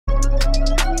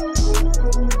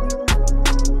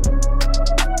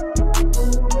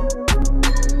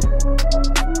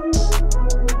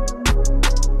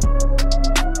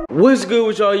What's good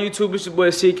with y'all YouTube? It's your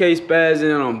boy CK Spaz,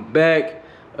 and I'm back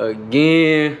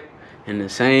again in the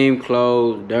same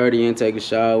clothes, dirty, and take a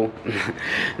shower.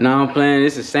 Now I'm playing.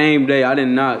 It's the same day. I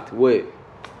done knocked what?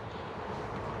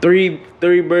 Three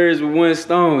birds with one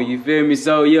stone. You feel me?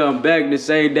 So yeah, I'm back the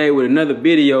same day with another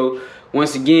video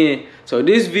once again. So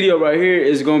this video right here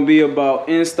is gonna be about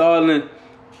installing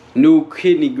new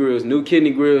kidney grills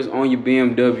on your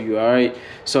BMW. All right.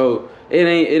 So it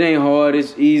ain't hard.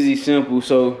 It's easy, simple.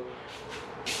 So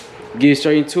get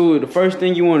straight into it. The first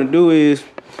thing you want to do is,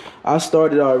 I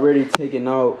started already taking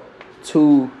out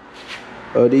two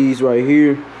of these right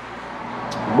here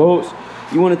bolts.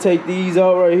 You want to take these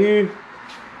out right here.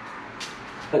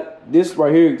 This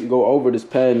right here go over this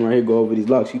padding right here, go over these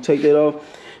locks. You take that off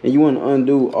and you want to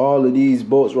undo all of these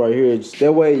bolts right here. Just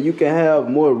that way you can have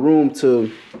more room to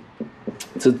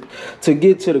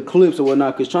get to the clips or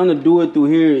whatnot, because trying to do it through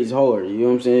here is hard. You know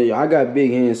what I'm saying? I got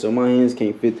big hands, so my hands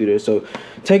can't fit through there. So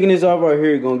taking this off right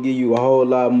here is gonna give you a whole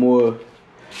lot more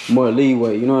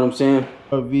leeway. You know what I'm saying?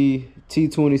 RV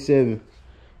T27.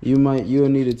 You'll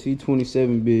need a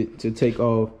T27 bit to take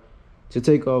off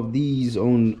these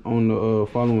on the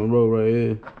following row right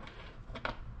here.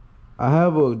 I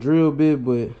have a drill bit,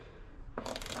 but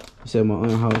it's at my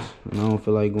aunt's house and I don't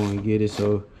feel like going to get it,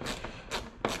 so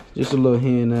just a little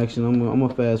hand action. I'm gonna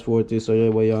fast forward this so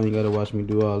that way y'all ain't gotta watch me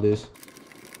do all this.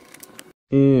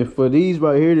 And for these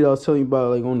right here that I was telling you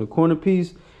about, like on the corner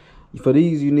piece, for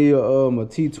these you need a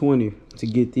T20 to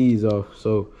get these off.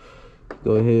 So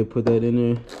go ahead, put that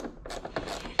in there.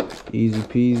 Easy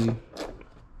peasy.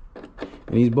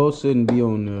 And these bolts shouldn't be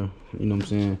on there, you know what I'm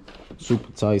saying,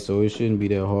 super tight, so it shouldn't be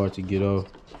that hard to get off.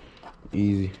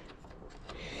 Easy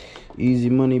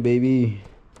money, baby.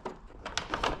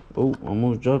 Oh,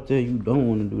 almost dropped that. You don't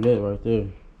want to do that right there.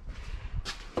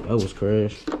 That was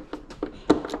crash.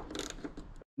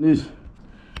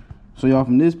 So y'all,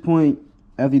 from this point,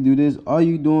 after you do this, all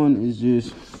you doing is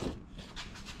just,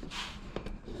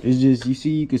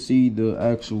 you can see the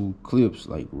actual clips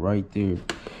like right there.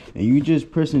 And you just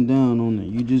pressing down on it.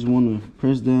 You just want to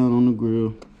press down on the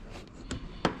grill.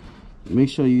 Make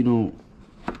sure you don't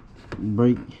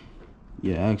break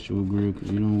your actual grill,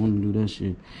 because you don't want to do that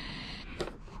shit.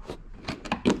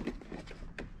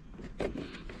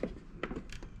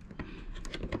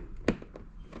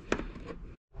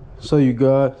 So you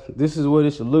guys, this is what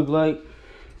it should look like.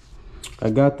 I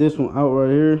got this one out right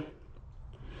here.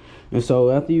 And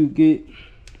so after you take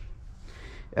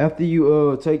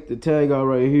the tag out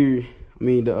right here, I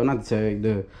mean not the tag,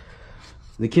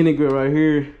 the kidney grill right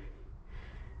here,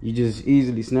 you just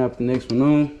easily snap the next one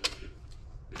on.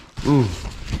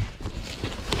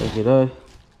 Look at that.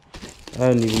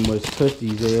 I didn't even much touch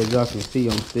these. As y'all can see,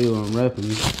 I'm still unwrapping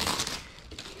them.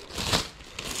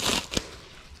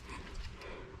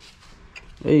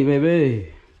 Hey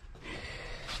baby,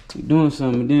 you doing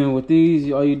something. Then with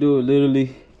these, all you do is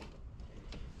literally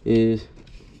is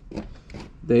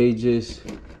they just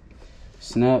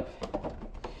snap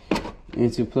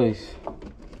into place.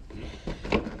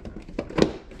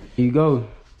 Here you go,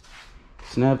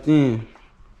 snapped in.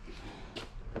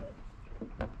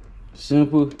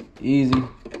 Simple, easy,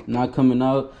 not coming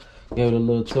out. Give it a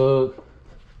little tug.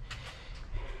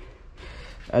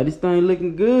 This thing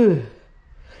looking good.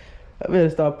 I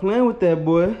better stop playing with that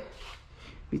boy.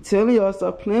 Be telling y'all,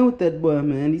 stop playing with that boy,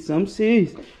 man. He's something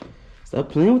serious. Stop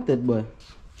playing with that boy.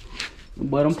 The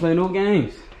boy don't play no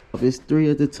games. It's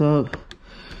 3 at the top,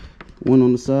 1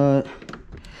 on the side,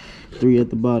 3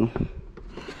 at the bottom.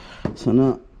 So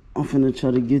now I'm finna try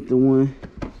to get the one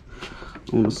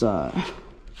on the side.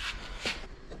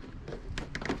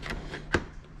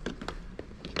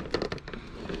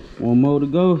 One more to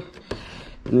go,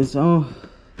 and it's on.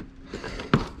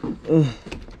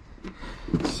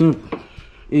 Simple,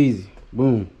 easy,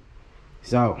 boom,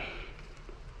 it's out.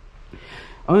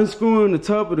 Unscrewing the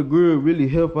top of the grill really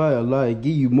help out a lot. It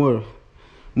give you more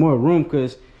room,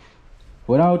 because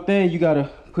without that you gotta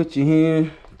put your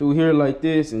hand through here like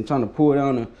this and trying to pull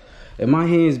down. And my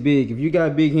hand's big. If you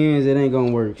got big hands, it ain't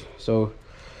gonna work. So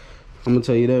I'm gonna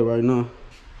tell you that right now.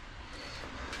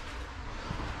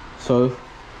 So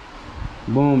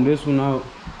boom, this one out.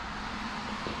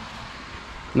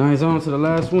 Now it's on to the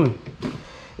last one.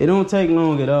 It don't take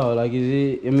long at all. Like, I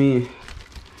mean,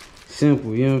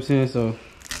 simple, you know what I'm saying? So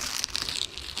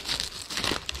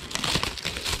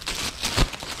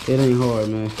it ain't hard,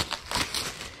 man.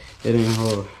 It ain't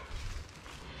hard.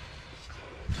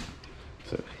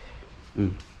 So,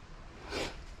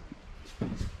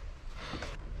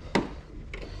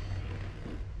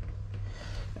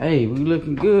 Hey, we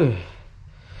looking good.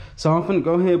 So I'm finna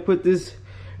go ahead and put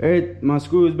my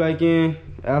screws back in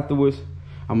afterwards.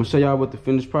 I'm gonna show y'all what the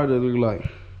finished product look like.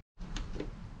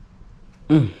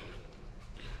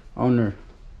 On there.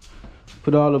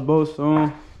 Put all the bolts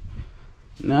on.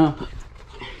 Now,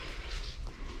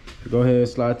 go ahead and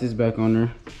slide this back on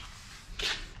there.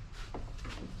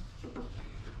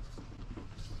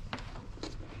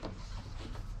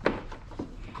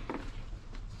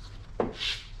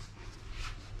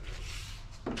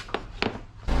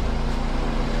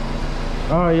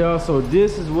 All right, y'all, so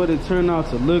this is what it turned out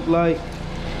to look like.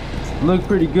 Look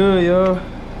pretty good, y'all.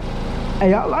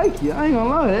 Hey, I like it. I ain't gonna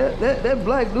lie. That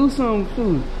black do something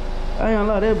too. I ain't gonna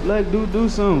lie. That black do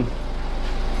something.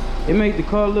 It make the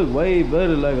car look way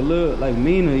better, like a little, like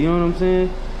meaner. You know what I'm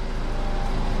saying?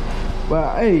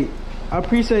 But hey, I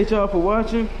appreciate y'all for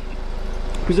watching.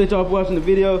 Appreciate y'all for watching the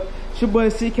video. It's your boy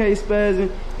CK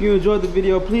Spazzing. If you enjoyed the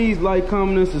video, please like,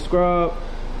 comment, and subscribe.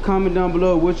 Comment down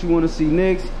below what you want to see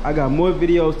next. I got more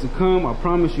videos to come. I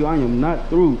promise you I am not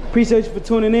through. Appreciate you for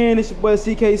tuning in. It's your boy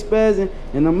CK Spazzing,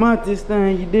 and I'm out this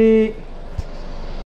thing, you dig?